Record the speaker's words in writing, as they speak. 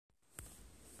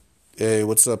Hey,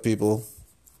 what's up, people?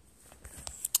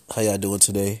 How y'all doing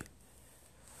today?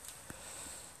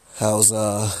 How's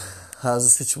uh, how's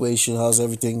the situation? How's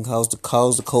everything? How's the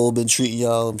cold been treating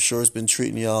y'all? I'm sure it's been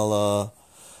treating y'all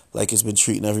like it's been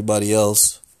treating everybody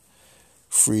else,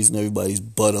 freezing everybody's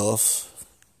butt off.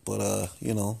 But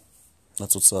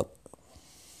that's what's up.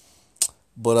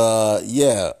 But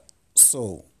yeah.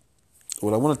 So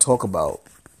what I want to talk about,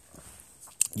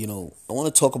 I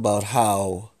want to talk about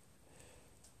how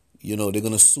they're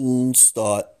gonna soon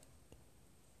start.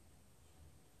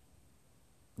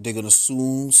 They're gonna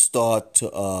soon start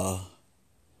to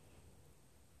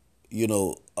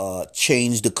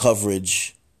change the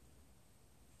coverage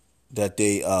that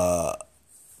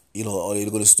or they're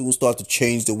going to soon start to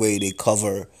change the way they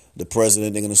cover the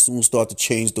president. They're going to soon start to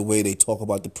change the way they talk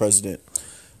about the president.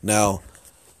 Now,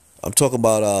 I'm talking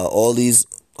about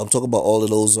I'm talking about all of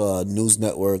those news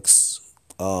networks,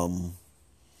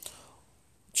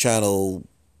 channel,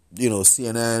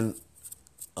 CNN,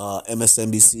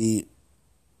 MSNBC,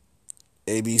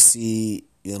 ABC,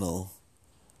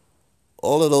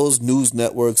 all of those news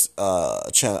networks,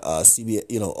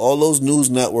 CBS, all those news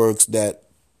networks that,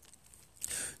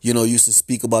 used to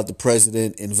speak about the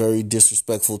president in very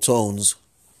disrespectful tones,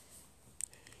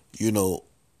 you're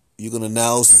going to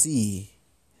now see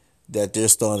that they're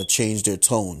starting to change their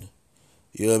tone.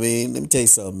 You know what I mean? Let me tell you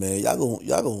something, man. Y'all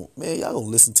gonna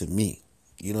listen to me.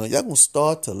 Y'all gonna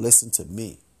start to listen to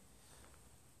me.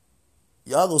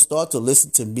 Y'all gonna start to listen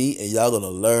to me and y'all gonna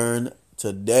learn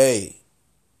today.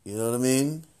 You know what I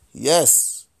mean?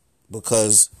 Yes.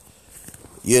 Because,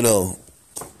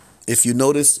 if you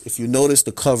notice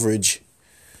the coverage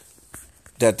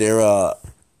that they're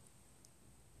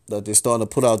starting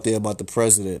to put out there about the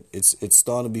president, it's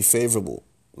starting to be favorable.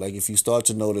 Like if you start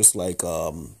to notice coverage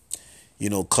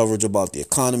about the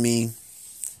economy,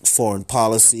 foreign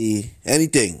policy,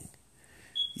 anything,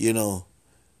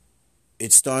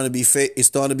 it's starting to be it's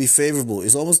starting to be favorable.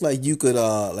 It's almost like you could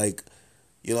I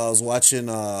was watching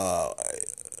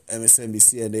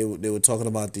MSNBC, and they were talking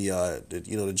about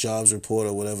the jobs report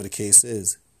or whatever the case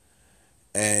is,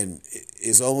 and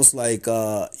it's almost like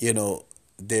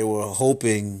they were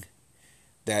hoping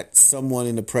that someone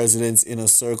in the president's inner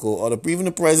circle, or even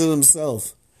the president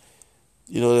himself,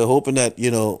 they're hoping that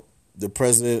the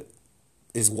president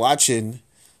is watching,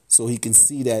 so he can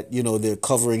see that they're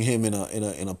covering him in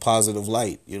a positive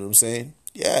light. You know what I'm saying?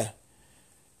 Yeah,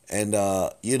 and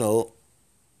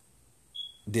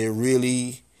they're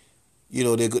really,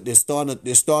 they're starting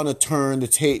to turn the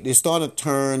tape. They're starting to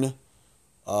turn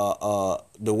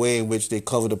the way in which they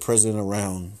cover the president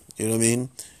around. You know what I mean?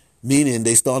 Meaning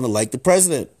they starting to like the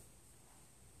president.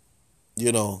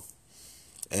 And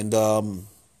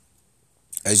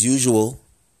as usual,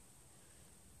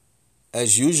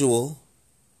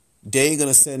 they ain't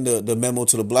gonna send the memo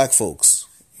to the black folks.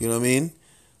 You know what I mean?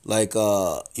 Like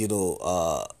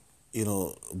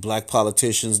black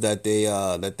politicians that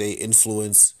they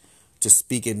influence to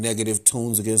speak in negative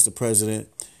tones against the president.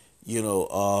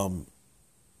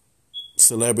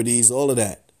 Celebrities, all of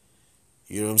that.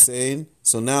 You know what I'm saying?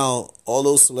 So now all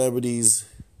those celebrities,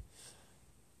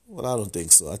 well, I don't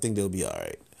think so. I think they'll be all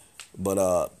right.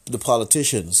 But the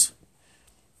politicians,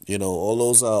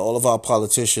 all of our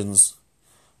politicians,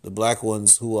 the black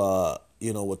ones who were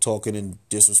talking in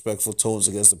disrespectful tones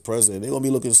against the president, they're gonna be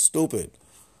looking stupid.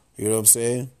 You know what I'm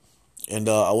saying? And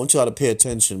I want y'all to pay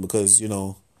attention because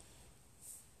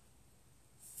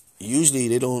usually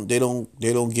they don't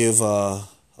give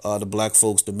the black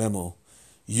folks the memo.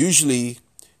 Usually,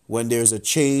 when there's a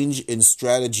change in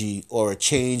strategy or a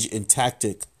change in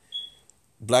tactic,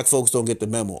 black folks don't get the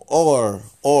memo. Or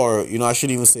I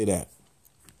shouldn't even say that.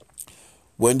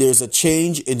 When there's a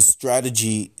change in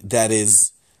strategy that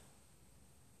is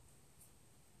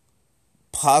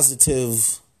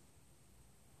positive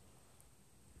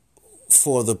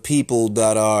for the people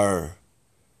that are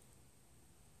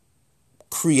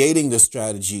creating the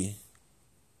strategy,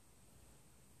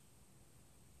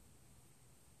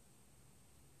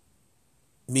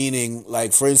 meaning,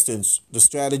 like, for instance, the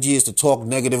strategy is to talk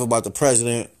negative about the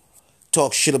president,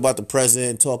 talk shit about the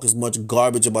president, talk as much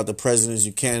garbage about the president as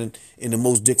you can in the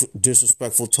most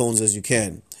disrespectful tones as you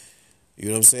can. You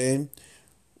know what I'm saying?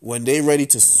 When they ready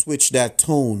to switch that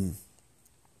tone,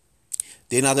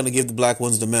 they're not going to give the black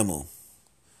ones the memo.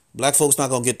 Black folks not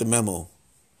going to get the memo.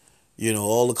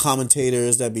 All the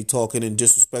commentators that be talking in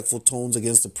disrespectful tones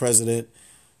against the president,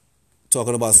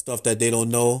 talking about stuff that they don't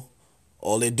know,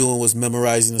 all they're doing was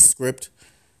memorizing the script.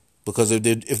 Because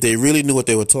if they really knew what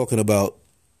they were talking about,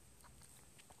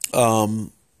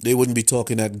 they wouldn't be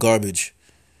talking that garbage.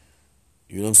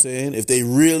 You know what I'm saying? If they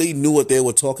really knew what they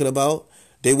were talking about,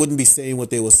 they wouldn't be saying what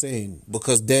they were saying,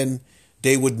 because then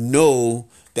they would know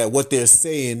that what they're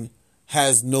saying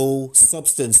has no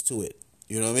substance to it.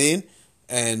 You know what I mean?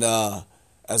 And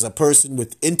as a person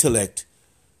with intellect,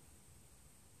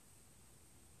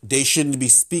 they shouldn't be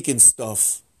speaking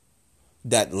stuff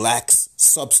that lacks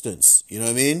substance. You know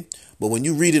what I mean? But when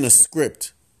you read in a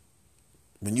script,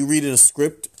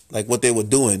 like what they were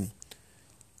doing,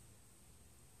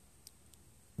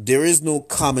 there is no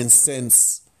common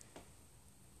sense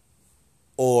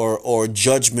or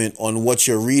judgment on what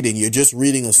you're reading. You're just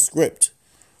reading a script.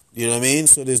 You know what I mean?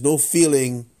 So there's no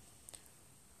feeling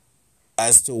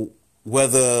as to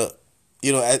whether,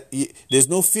 there's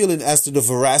no feeling as to the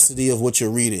veracity of what you're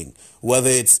reading, whether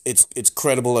it's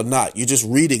credible or not. You're just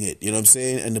reading it. You know what I'm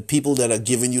saying? And the people that are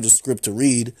giving you the script to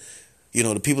read,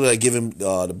 the people that are giving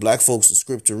the black folks the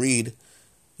script to read,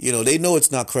 they know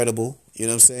it's not credible. You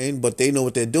know what I'm saying? But they know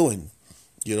what they're doing.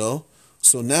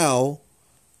 So now,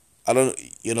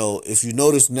 if you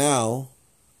notice now,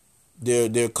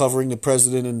 they're covering the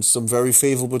president in some very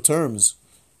favorable terms.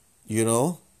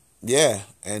 Yeah,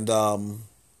 and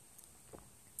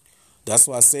that's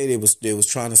why I say they was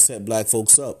trying to set black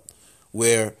folks up,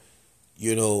 where,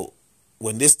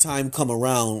 when this time come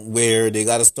around where they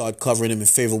got to start covering him in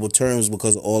favorable terms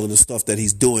because of all of the stuff that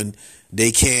he's doing,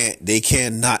 they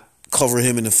can't not cover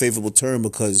him in a favorable term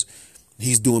because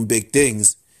he's doing big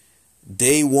things.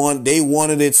 They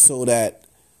wanted it so that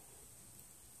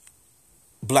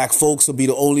black folks will be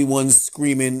the only ones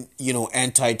screaming,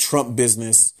 anti-Trump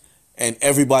business, and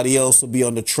everybody else will be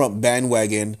on the Trump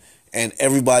bandwagon, and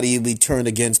everybody will be turned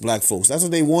against black folks. That's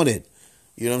what they wanted.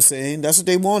 You know what I'm saying? That's what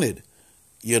they wanted.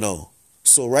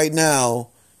 So right now,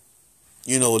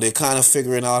 they're kind of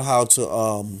figuring out how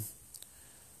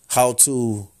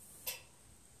to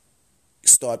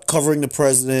start covering the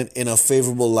president in a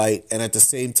favorable light and at the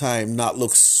same time not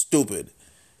look stupid.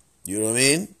 You know what I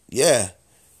mean? Yeah.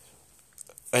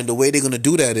 And the way they're going to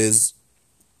do that is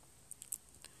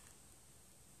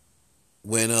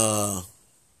when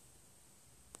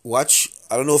watch,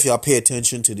 I don't know if y'all pay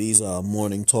attention to these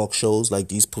morning talk shows, like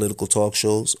these political talk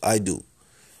shows. I do.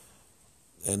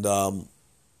 And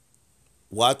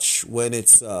watch when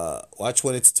it's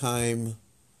time,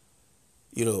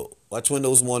 watch when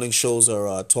those morning shows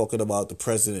are talking about the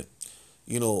president.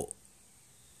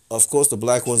 Of course, the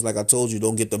black ones, like I told you,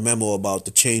 don't get the memo about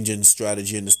the change in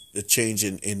strategy and the change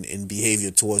in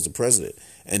behavior towards the president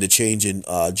and the change in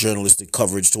journalistic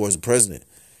coverage towards the president.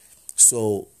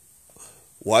 So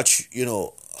watch, you're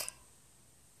gonna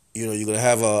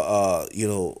have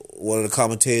one of the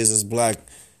commentators is black.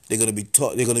 They're gonna be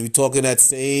talking that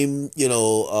same,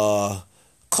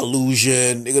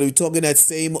 collusion. They're gonna be talking that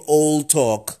same old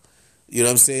talk. You know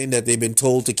what I'm saying? That they've been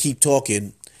told to keep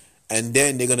talking. And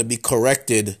then they're going to be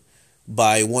corrected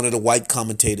by one of the white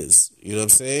commentators. You know what I'm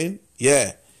saying?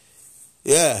 Yeah.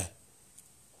 Yeah.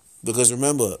 Because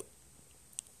remember,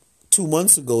 2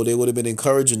 months ago, they would have been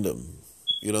encouraging them.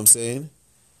 You know what I'm saying?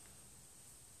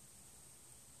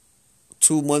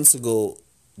 2 months ago,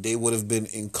 they would have been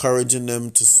encouraging them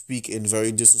to speak in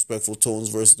very disrespectful tones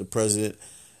versus the president.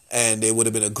 And they would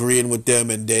have been agreeing with them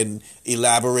and then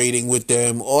elaborating with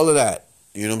them. All of that.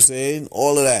 You know what I'm saying?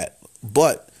 All of that.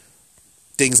 But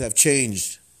things have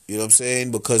changed, you know what I'm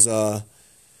saying? Because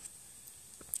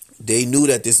they knew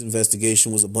that this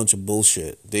investigation was a bunch of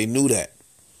bullshit. They knew that,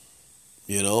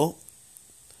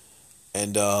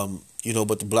 and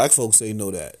but the black folks ain't know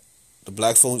that. The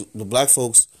black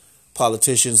folks,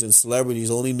 politicians and celebrities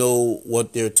only know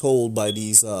what they're told by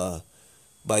these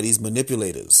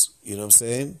manipulators. You know what I'm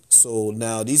saying? So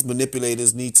now these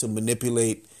manipulators need to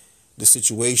manipulate the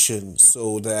situation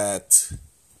so that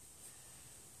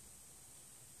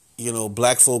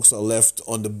black folks are left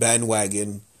on the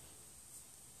bandwagon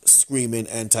screaming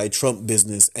anti-Trump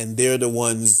business, and they're the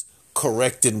ones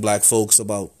correcting black folks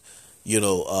about,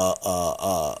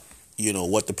 what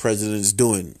the president is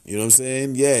doing. You know what I'm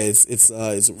saying? Yeah,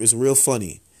 it's real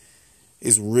funny.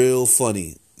 It's real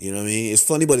funny. You know what I mean? It's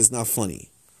funny, but it's not funny.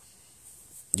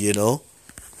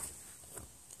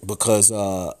 Because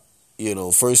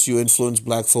first you influence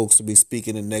black folks to be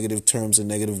speaking in negative terms and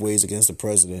negative ways against the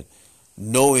president,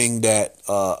 knowing that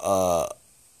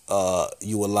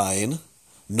you were lying,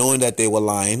 knowing that they were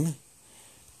lying,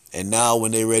 and now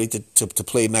when they're ready to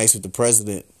play nice with the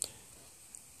president,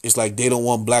 it's like they don't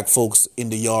want black folks in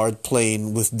the yard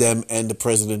playing with them and the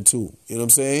president too. You know what I'm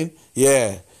saying?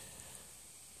 Yeah.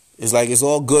 It's like it's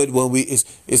all good when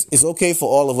it's okay for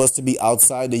all of us to be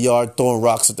outside the yard throwing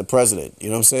rocks at the president. You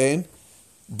know what I'm saying?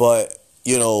 But,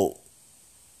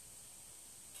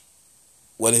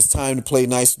 when it's time to play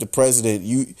nice with the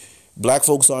president, black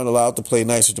folks aren't allowed to play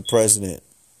nice with the president.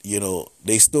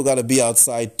 They still got to be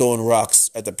outside throwing rocks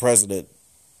at the president,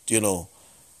 you know,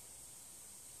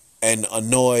 and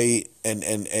annoy and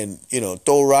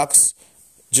throw rocks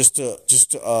just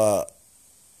to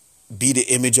be the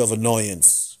image of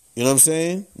annoyance. You know what I'm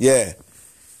saying? Yeah.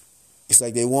 It's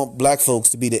like they want black folks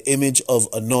to be the image of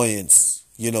annoyance,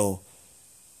 the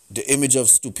image of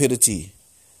stupidity,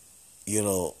 you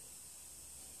know.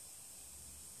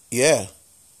 Yeah.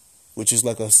 Which is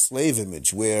like a slave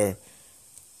image where,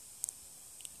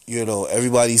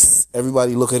 everybody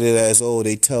look at it as, oh,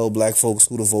 they tell black folks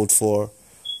who to vote for,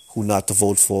 who not to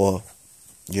vote for,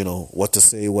 what to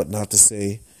say, what not to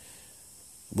say.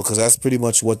 Because that's pretty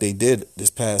much what they did this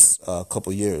past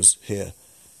couple years here.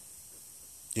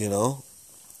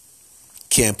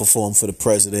 Can't perform for the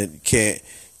president, can't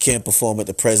perform at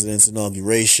the president's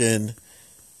inauguration.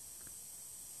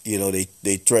 They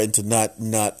threatened to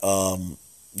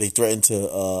they threatened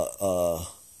to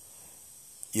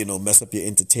mess up your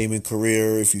entertainment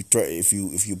career if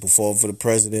you perform for the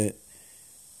president.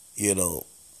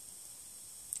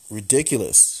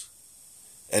 Ridiculous.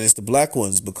 And it's the black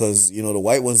ones because the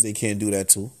white ones, they can't do that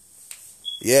too.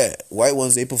 Yeah, white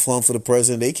ones, they perform for the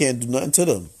president, they can't do nothing to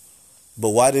them. But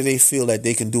why do they feel like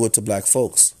they can do it to black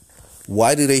folks?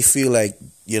 Why do they feel like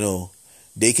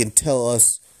they can tell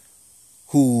us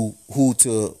who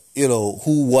to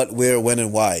who, what, where, when,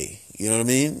 and why? You know what I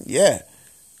mean? Yeah.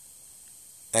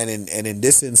 And in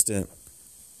this instant,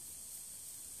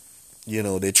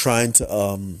 they're trying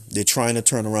to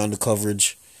turn around the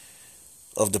coverage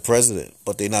of the president,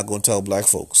 but they're not going to tell black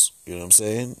folks. You know what I'm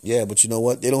saying? Yeah, but you know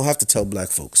what? They don't have to tell black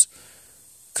folks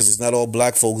because it's not all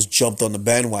black folks jumped on the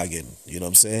bandwagon. You know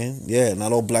what I'm saying? Yeah,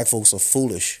 not all black folks are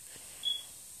foolish.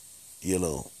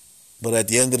 But at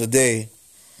the end of the day,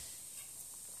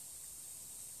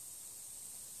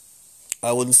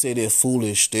 I wouldn't say they're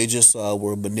foolish. They just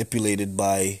were manipulated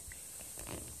by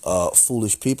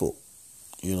foolish people.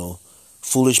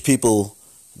 Foolish people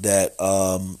that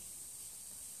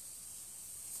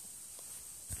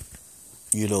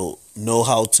know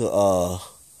how to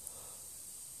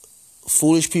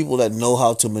foolish people that know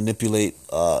how to manipulate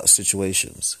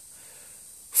situations.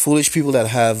 Foolish people that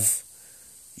have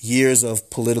years of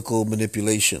political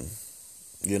manipulation,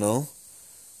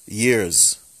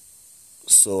 years.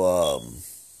 So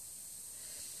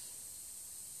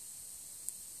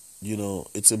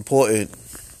it's important.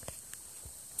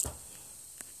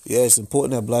 Yeah, it's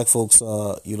important that black folks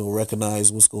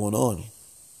recognize what's going on.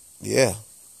 Yeah.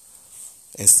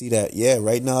 And see that, yeah,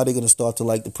 right now they're going to start to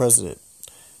like the president.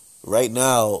 Right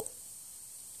now,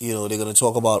 they're going to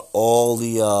talk about all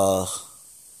the,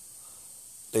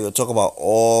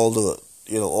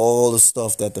 all the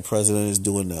stuff that the president is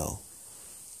doing now.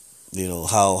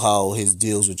 How his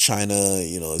deals with China,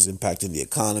 is impacting the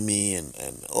economy and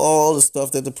all the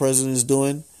stuff that the president is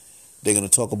doing. They're going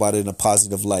to talk about it in a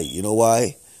positive light. You know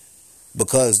why?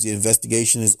 Because the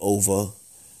investigation is over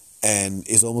and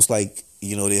it's almost like,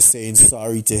 they're saying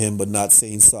sorry to him, but not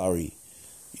saying sorry.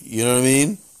 You know what I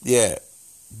mean? Yeah.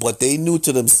 But they knew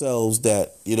to themselves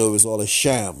that, it was all a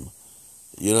sham.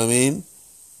 You know what I mean?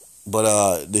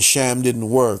 But the sham didn't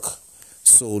work.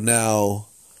 So now,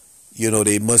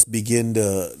 they must begin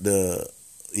they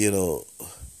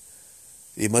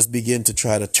must begin to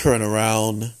try to turn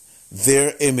around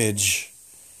their image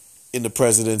in the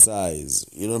president's eyes.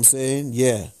 You know what I'm saying?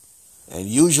 Yeah. And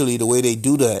usually the way they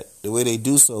do that, the way they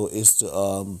do so is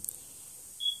to,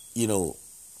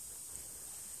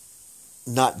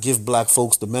 not give black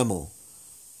folks the memo.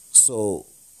 So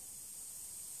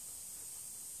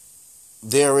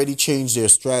they already changed their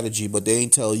strategy, but they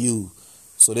ain't tell you.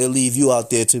 So they'll leave you out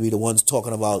there to be the ones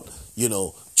talking about,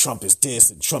 Trump is this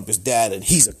and Trump is that and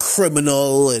he's a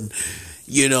criminal and,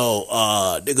 they're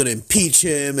going to impeach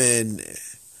him and...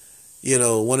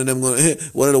 one of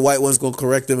the white ones gonna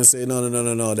correct them and say no.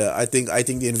 That I think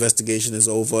the investigation is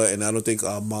over, and I don't think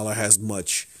Mueller has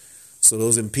much. So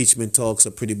those impeachment talks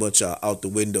are pretty much out the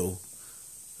window,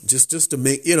 just to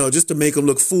make them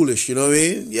look foolish. You know what I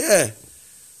mean? Yeah.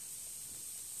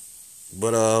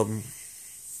 But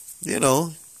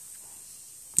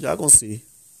y'all gonna see.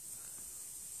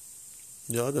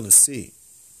 Y'all gonna see.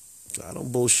 I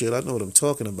don't bullshit. I know what I'm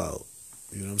talking about.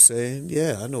 You know what I'm saying?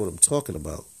 Yeah, I know what I'm talking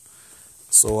about.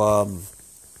 So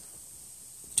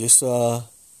just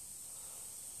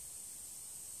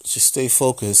stay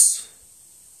focused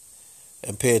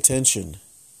and pay attention.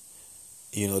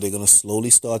 They're gonna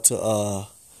slowly start to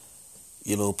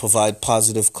provide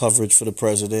positive coverage for the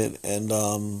president and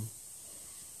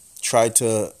try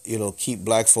to keep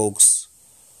black folks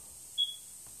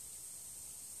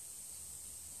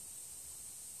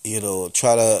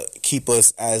try to keep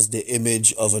us as the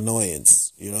image of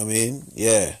annoyance. You know what I mean?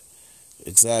 Yeah,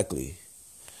 exactly.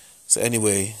 So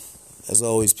anyway, as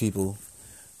always, people,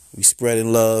 we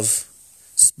spreading love,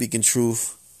 speaking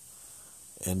truth,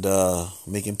 and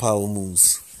making power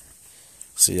moves.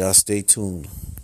 So y'all stay tuned.